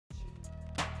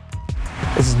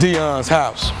This is Deion's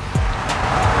house.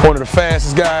 One of the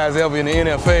fastest guys ever in the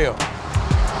NFL.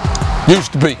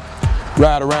 Used to be.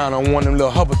 Ride around on one of them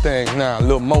little hover things now,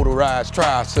 little motorized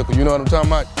tricycle, you know what I'm talking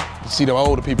about? You see them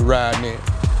older people riding in.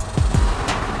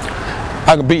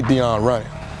 I can beat Deion running.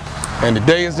 And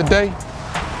today is the day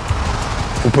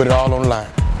we put it all on the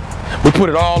line. We put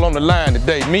it all on the line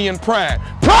today, me and Pride.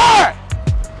 Pride!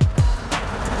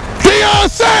 Deion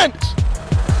Sanders!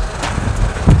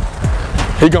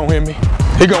 He gonna hear me.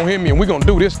 He gonna hear me, and we gonna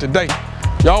do this today.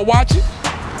 Y'all watch it,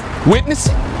 witness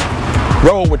it,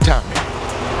 roll with Tommy.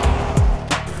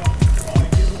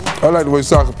 I like the way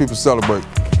soccer people celebrate.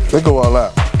 They go all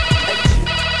out.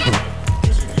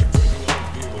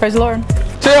 Praise the Lord.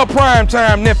 Tell prime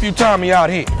time Nephew Tommy out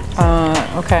here.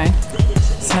 Okay.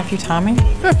 It's Nephew Tommy?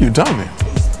 Nephew Tommy?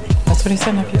 That's what he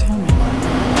said, Nephew Tommy.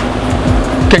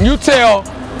 Can you tell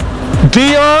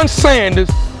Deion Sanders,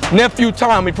 Nephew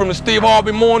Tommy from the Steve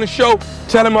Harvey Morning Show,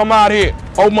 tell him I'm out here.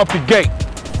 Open up your gate.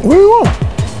 What do you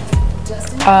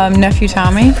want? Nephew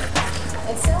Tommy?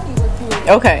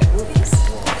 Okay.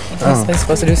 He's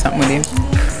supposed to do something with you.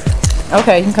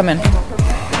 Okay, you can come in.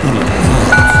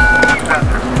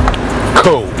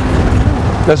 Cool.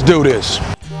 Let's do this.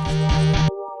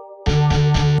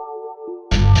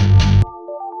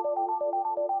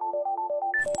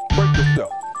 Break yourself.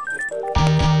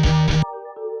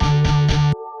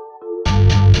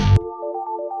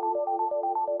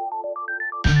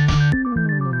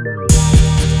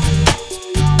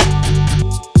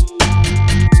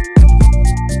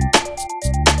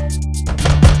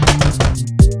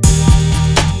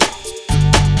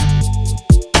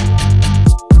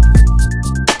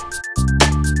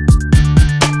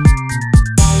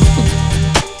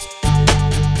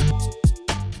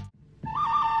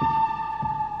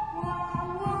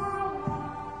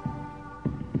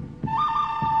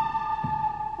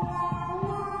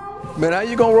 Man, how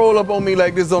you gonna roll up on me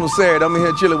like this on a Saturday? I'm in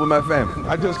here chilling with my family.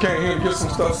 I just came here to get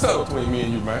some stuff settled between me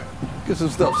and you, man. Get some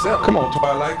stuff settled. Come on,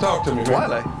 Twilight, talk to me, man.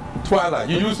 Twilight? Twilight.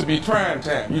 You used to be prime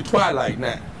time. You Twilight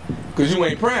now. Because you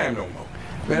ain't prime no more.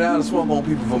 Man, I done swung on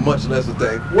people for much less a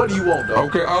thing. What do you want, though?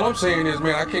 Okay, all I'm saying is,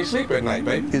 man, I can't sleep at night,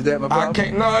 baby. Is that my problem? I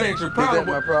can't, no, it ain't your problem. Is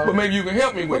that my problem? But maybe you can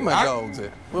help me with it. Where my dogs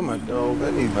at? Where my dog? I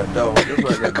need my dog. That's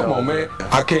why I got Come dogs. on, man.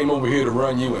 I came over here to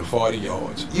run you in 40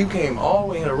 yards. You came all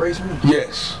the way in to race me?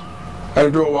 Yes. I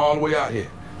drove all the way out here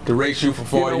to race you for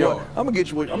 40 yards. I'm gonna give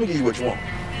you what you want.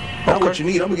 Not what you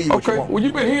need. I'm gonna give you what you want. Well,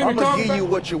 you been hearing me talking about it. I'm gonna give you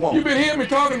what you want. You been hearing me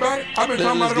talking about it. I've been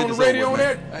talking about it on the radio and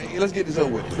that. Hey, let's get this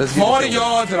over with. 40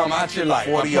 yards and I'm out your life.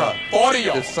 40 yards. 40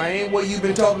 yards. The same way you've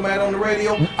been talking about it on the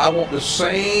radio, I want the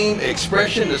same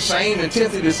expression, the same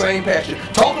intensity, the same passion.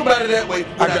 Talk about it that way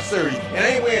when I serve you. And I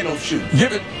ain't wearing no shoes.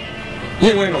 Give it. You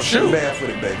ain't wearing no shoes.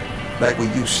 Barefooted, baby. Like we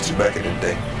used to back in the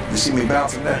day. You see me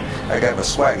bouncing now? I got my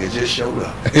swagger just showed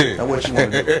up. Now what you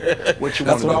want to do? What you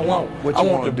want to do? That's what I want. I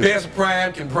want the best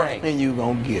prime can bring. And you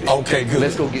gonna get it. Okay, good.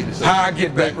 Let's go get this. How I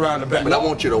get back around the back? But I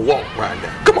want you to walk right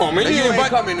now. Come on, man. Now, you ain't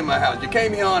coming to my house. You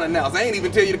came here unannounced. I ain't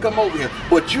even tell you to come over here.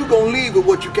 But you gonna leave with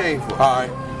what you came for. All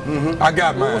right. I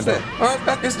got mine. What's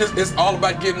that? It's all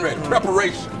about getting ready.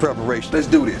 Preparation. Preparation. Let's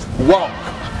do this. Walk.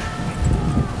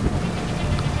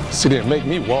 See, they make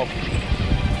me walk.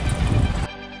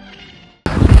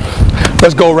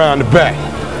 Let's go around the back.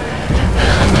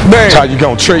 Man. That's how you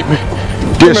gonna treat me.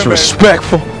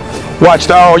 Disrespectful. Watched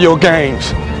all your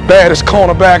games. Baddest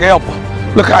cornerback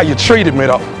ever. Look how you treated me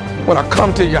though. When I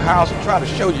come to your house and try to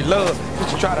show you love,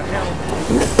 just to try to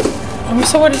handle.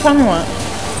 So what did Tommy want?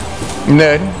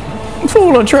 Nothing.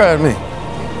 Fool done tried me.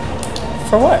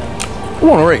 For what? I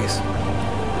want to race.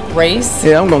 Race?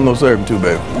 Yeah, I'm gonna go serve him too,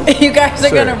 baby. You guys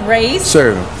are gonna race?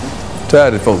 Serve him.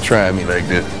 Tired of folks trying me like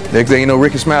this. Next thing you know,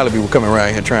 Ricky Smiley people coming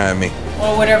around here trying me.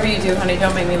 Well, whatever you do, honey,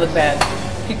 don't make me look bad.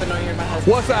 People know you're my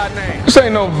husband. What's our name? This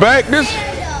ain't no back. This.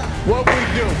 What we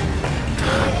do?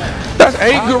 That's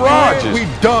 8 garages. We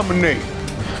dominate.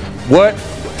 What?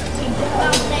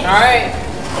 All right.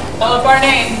 Hold up our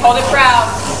name. Hold it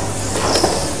proud.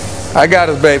 I got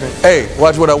us, baby. Hey,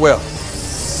 watch what I wear.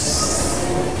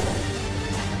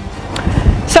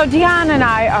 So Deion and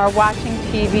I are watching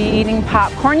TV, eating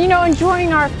popcorn, you know,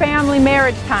 enjoying our family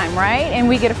marriage time, right? And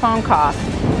we get a phone call.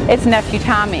 It's Nephew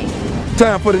Tommy.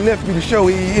 Time for the nephew to show who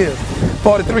he is.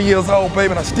 43 years old,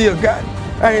 baby, and I still got it.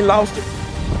 I ain't lost it.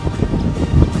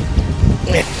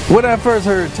 When I first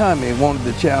heard Tommy wanted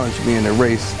to challenge me in a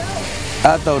race,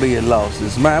 I thought he had lost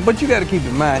his mind. But you got to keep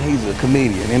in mind he's a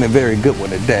comedian and a very good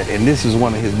one at that. And this is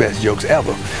one of his best jokes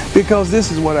ever. Because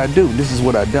this is what I do. This is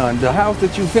what I've done. The house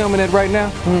that you're filming at right now,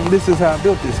 this is how I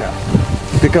built this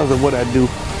house. Because of what I do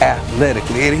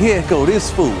athletically. And here go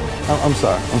this fool. I'm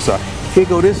sorry. Here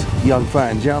go this young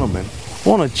fine gentleman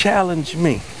want to challenge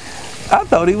me. I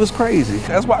thought he was crazy.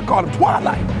 That's why I call it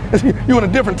Twilight. You in a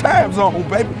different time zone,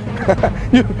 baby.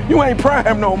 you ain't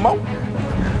prime no more.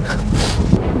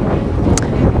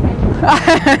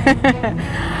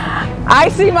 I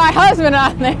see my husband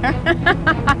on there.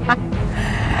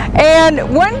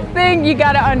 And one thing you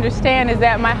got to understand is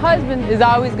that my husband is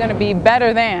always going to be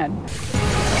better than.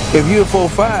 If you're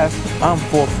 4'5", I'm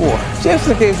 4'4". Just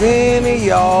in case any of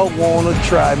y'all want to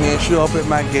try me and show up at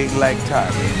my gate like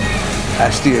Tommy, I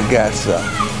still got some.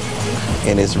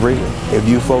 And it's real. If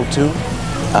you 4'2",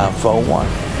 I'm 4'1".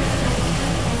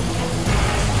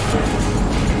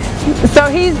 So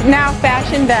he's now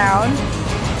fashioned down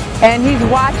and he's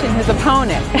watching his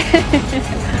opponent.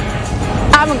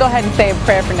 I'm going to go ahead and say a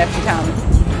prayer for Nephew Tommy.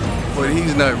 What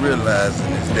he's not realizing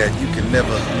is that you can never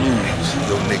lose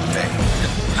your nickname.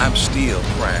 I'm still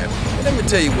prime. And let me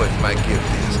tell you what my gift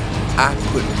is. I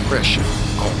put pressure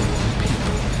on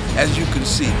people. As you can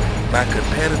see, my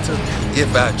competitor,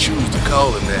 if I choose to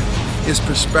call him that, is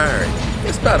perspiring.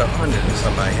 It's about 100 or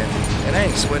something out here, and I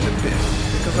ain't sweating a bit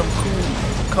because I'm cool,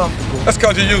 comfortable. That's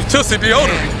because you use Tootsie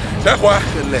deodorant. That's why.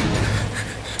 Collected.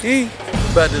 He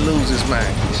about to lose his mind.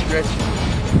 He's stretching.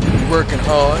 He's working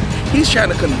hard. He's trying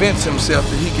to convince himself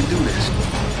that he can do this.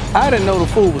 I didn't know the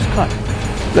fool was coming.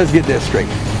 Let's get that straight.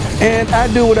 And I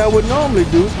do what I would normally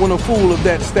do when a fool of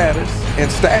that status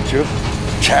and stature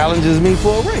challenges me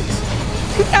for a race.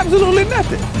 Absolutely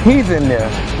nothing. He's in there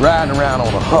riding around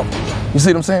on a hover. You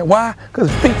see what I'm saying? Why?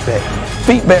 Because his feet back.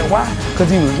 Feet back, why? Because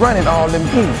he was running all them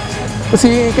games. But see,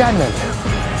 he ain't got nothing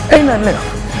left. Ain't nothing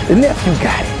left. The nephew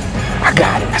got it. I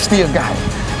got it. I still got it.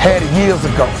 Had it years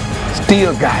ago.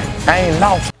 Still got it. I ain't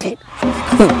lost it.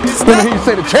 Then he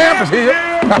say the champ is here.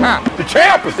 The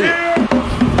champ is here.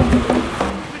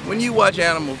 When you watch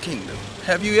Animal Kingdom,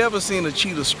 have you ever seen a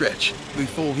cheetah stretch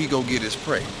before he go get his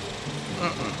prey?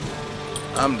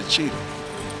 I'm the cheetah.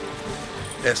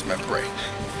 That's my prey.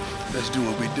 Let's do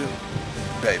what we do,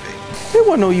 baby. There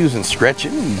wasn't no use in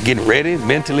stretching, getting ready,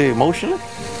 mentally, emotionally.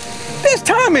 It's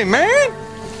Tommy, man.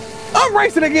 I'm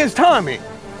racing against Tommy.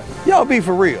 Y'all be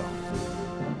for real.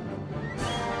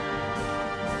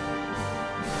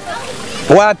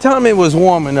 While Tommy was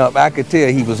warming up, I could tell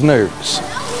he was nervous,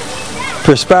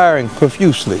 perspiring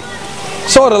profusely,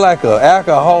 sort of like an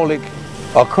alcoholic,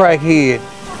 a crackhead,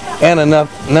 and a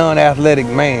non-athletic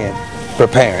man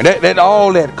preparing. That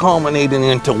all that culminated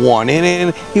into one,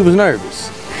 and he was nervous.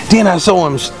 Then I saw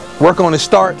him work on his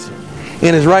starts,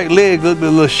 and his right leg looked a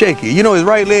little shaky. You know, his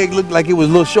right leg looked like it was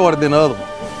a little shorter than the other one.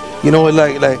 You know,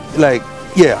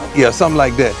 yeah, something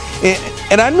like that.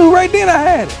 And I knew right then I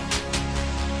had it.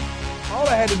 All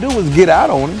I had to do was get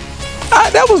out on him.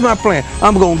 That was my plan.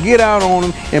 I'm gonna get out on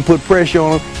him and put pressure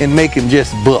on him and make him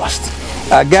just bust.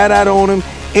 I got out on him,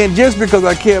 and just because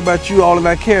I care about you all and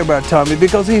I care about Tommy,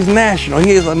 because he's national,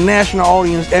 he has a national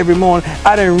audience every morning,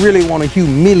 I didn't really want to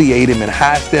humiliate him and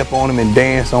high step on him and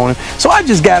dance on him. So I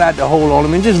just got out to hold on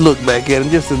him and just look back at him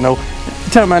just to know,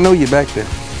 Tommy, I know you're back there.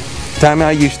 Tommy,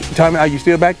 are you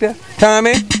still back there?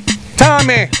 Tommy?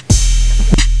 Tommy!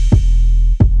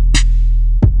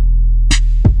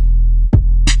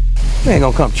 They ain't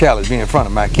gonna come challenge me in front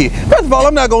of my kid. First of all,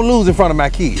 I'm not gonna lose in front of my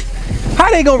kids.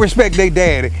 How they gonna respect their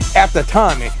daddy after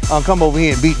Tommy come over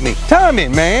here and beat me? Tommy,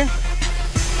 man.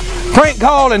 Prank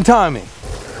calling Tommy.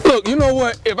 Look, you know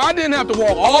what? If I didn't have to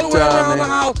walk all the way around the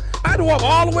house, I had to walk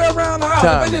all the way around the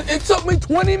house. It took me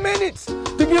 20 minutes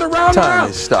to get around the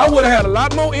house. Stop. I would have had a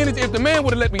lot more energy if the man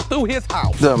would have let me through his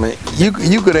house. Tommy, you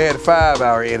could have had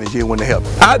 5-hour energy and wouldn't have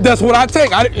helped. That's what I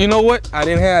take. You know what? I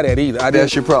didn't have that either.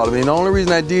 That's your problem. And the only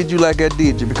reason I did you like I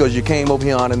did you because you came over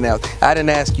here unannounced. I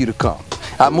didn't ask you to come.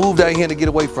 I moved out here to get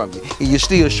away from you, and you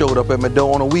still showed up at my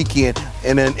door on a weekend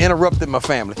and then interrupted my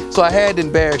family. So I had to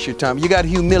embarrass you, Tommy. You got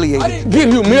humiliated. I didn't get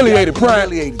humiliated,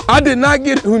 Brian. I did not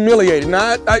get humiliated.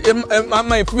 Now, I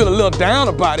may feel a little down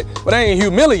about it, but I ain't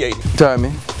humiliated.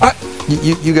 Tommy,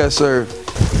 you got served.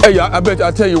 Hey,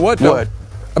 I tell you what, though. What?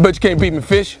 I bet you can't beat me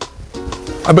fish.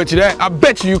 I bet you that. I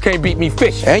bet you can't beat me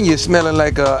fish. And you're smelling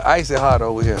like icy hot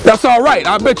over here. That's all right.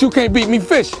 I bet you can't beat me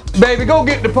fish. Baby, go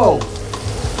get the pole.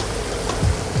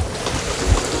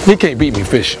 He can't beat me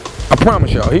fishing. I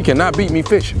promise y'all, he cannot beat me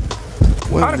fishing.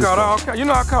 I caught all kinds. You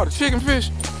know I caught a chicken fish?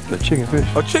 The chicken fish?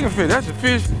 A chicken fish. That's a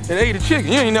fish that ate a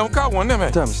chicken. You ain't never caught one of them,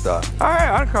 man. Tell me stop. All right,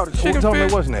 I done caught a chicken fish. Tell me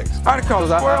what's next. I done caught a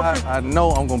squirrel fish. I know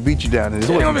I'm going to beat you down in this.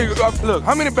 Look,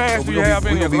 how many bass do you have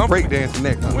in here? We're going to be breakdancing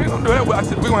next. We ain't going to do that. We're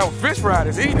going to have a fish fry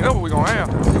this evening. That's what we're going to have.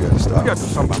 You got to stop. You got to do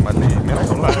something about my leg, man. I ain't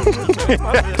going to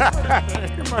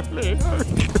lie. My leg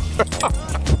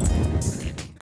hurt.